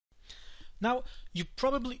Now, you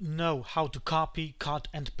probably know how to copy, cut,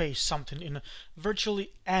 and paste something in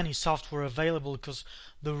virtually any software available because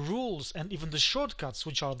the rules and even the shortcuts,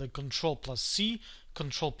 which are the Ctrl+C,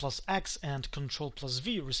 Ctrl+X, and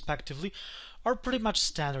Ctrl+V respectively, are pretty much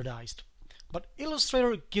standardized. But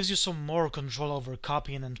Illustrator gives you some more control over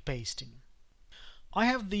copying and pasting. I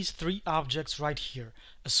have these three objects right here: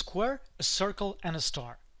 a square, a circle, and a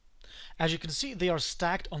star. As you can see, they are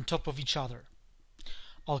stacked on top of each other.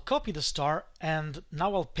 I'll copy the star and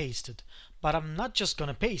now I'll paste it, but I'm not just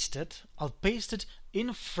gonna paste it, I'll paste it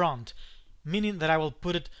in front, meaning that I will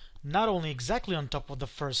put it not only exactly on top of the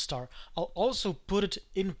first star, I'll also put it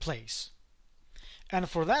in place. And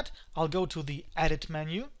for that, I'll go to the Edit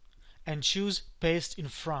menu and choose Paste in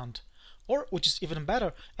Front, or, which is even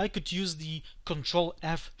better, I could use the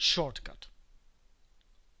Ctrl+F shortcut.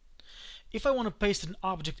 If I want to paste an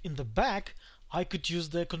object in the back, I could use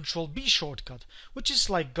the Ctrl+B shortcut, which is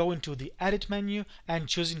like going to the Edit menu and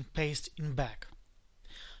choosing Paste in Back.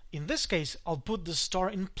 In this case, I'll put the star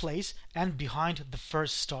in place and behind the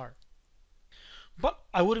first star. But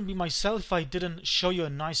I wouldn't be myself if I didn't show you a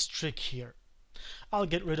nice trick here. I'll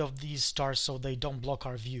get rid of these stars so they don't block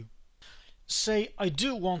our view. Say I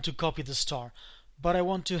do want to copy the star, but I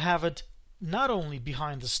want to have it not only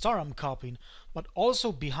behind the star I'm copying, but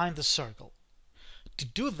also behind the circle. To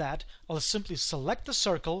do that, I'll simply select the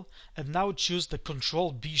circle and now choose the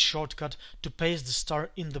Ctrl+B shortcut to paste the star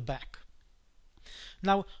in the back.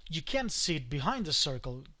 Now, you can't see it behind the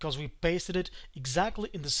circle because we pasted it exactly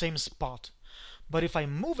in the same spot. But if I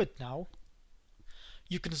move it now,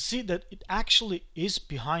 you can see that it actually is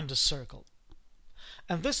behind the circle.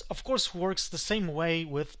 And this, of course, works the same way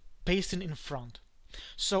with pasting in front.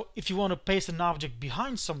 So if you want to paste an object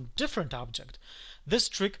behind some different object, this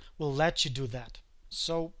trick will let you do that.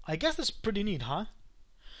 So I guess that's pretty neat, huh?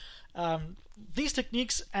 These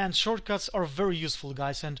techniques and shortcuts are very useful,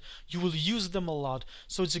 guys, and you will use them a lot,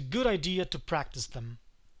 so it's a good idea to practice them.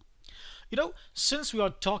 You know, since we are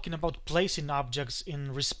talking about placing objects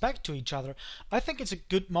in respect to each other, I think it's a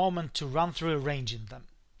good moment to run through arranging them.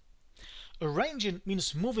 Arranging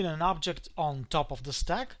means moving an object on top of the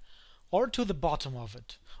stack or to the bottom of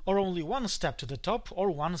it, or only one step to the top or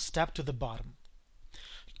one step to the bottom.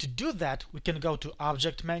 To do that, we can go to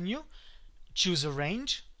Object menu, choose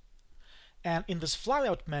Arrange, and in this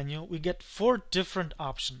flyout menu we get 4 different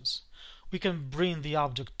options. We can bring the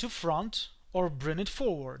object to front or bring it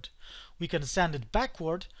forward. We can send it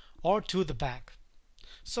backward or to the back.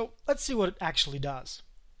 So let's see what it actually does.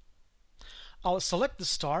 I'll select the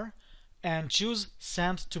star and choose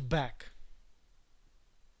Send to Back.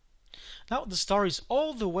 Now the star is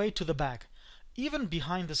all the way to the back, even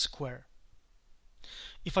behind the square.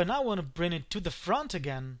 If I now want to bring it to the front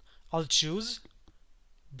again, I'll choose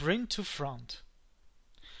Bring to Front.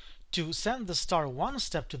 To send the star one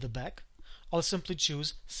step to the back, I'll simply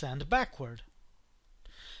choose Send Backward.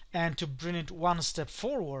 And to bring it one step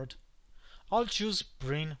forward, I'll choose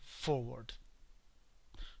Bring Forward.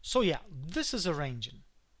 So yeah, this is arranging.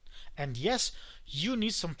 And yes, you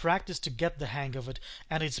need some practice to get the hang of it,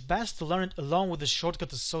 and it's best to learn it along with the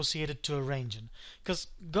shortcut associated to arranging, because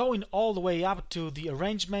going all the way up to the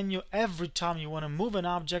Arrange menu every time you want to move an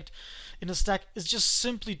object in a stack is just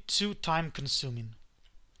simply too time consuming.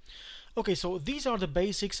 Okay, so these are the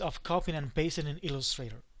basics of copying and pasting in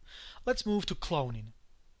Illustrator. Let's move to cloning.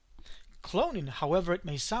 Cloning, however it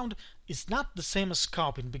may sound, is not the same as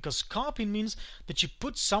copying, because copying means that you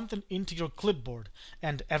put something into your clipboard,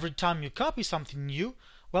 and every time you copy something new,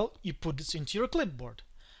 well, you put this into your clipboard.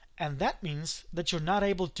 And that means that you're not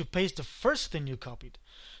able to paste the first thing you copied.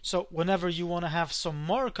 So whenever you want to have some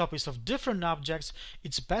more copies of different objects,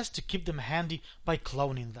 it's best to keep them handy by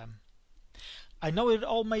cloning them. I know it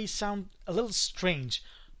all may sound a little strange,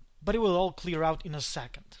 but it will all clear out in a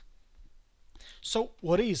second. So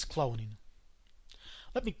what is cloning?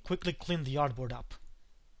 Let me quickly clean the artboard up.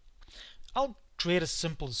 I'll create a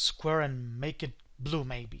simple square and make it blue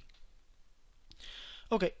maybe.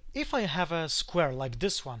 Okay, if I have a square like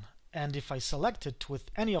this one, and if I select it with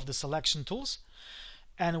any of the selection tools,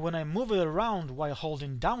 and when I move it around while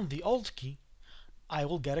holding down the Alt key, I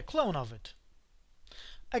will get a clone of it.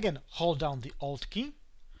 Again, hold down the Alt key,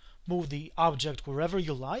 move the object wherever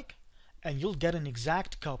you like, and you'll get an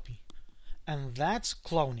exact copy. And that's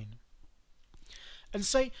cloning. And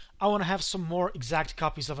say I want to have some more exact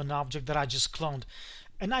copies of an object that I just cloned,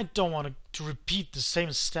 and I don't want to repeat the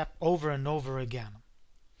same step over and over again.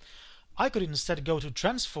 I could instead go to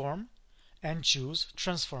Transform and choose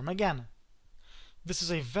Transform Again. This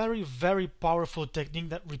is a very, very powerful technique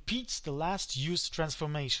that repeats the last used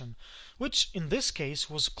transformation, which in this case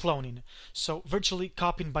was cloning, so virtually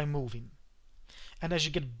copying by moving. And as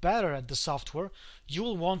you get better at the software, you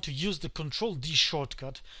will want to use the Ctrl-D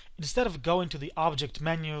shortcut instead of going to the object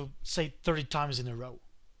menu, say 30 times in a row.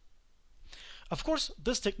 Of course,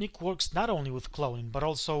 this technique works not only with cloning, but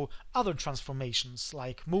also other transformations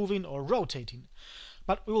like moving or rotating,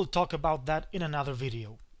 but we will talk about that in another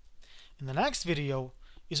video. In the next video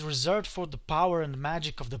is reserved for the power and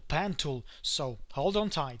magic of the pen tool, so hold on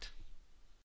tight.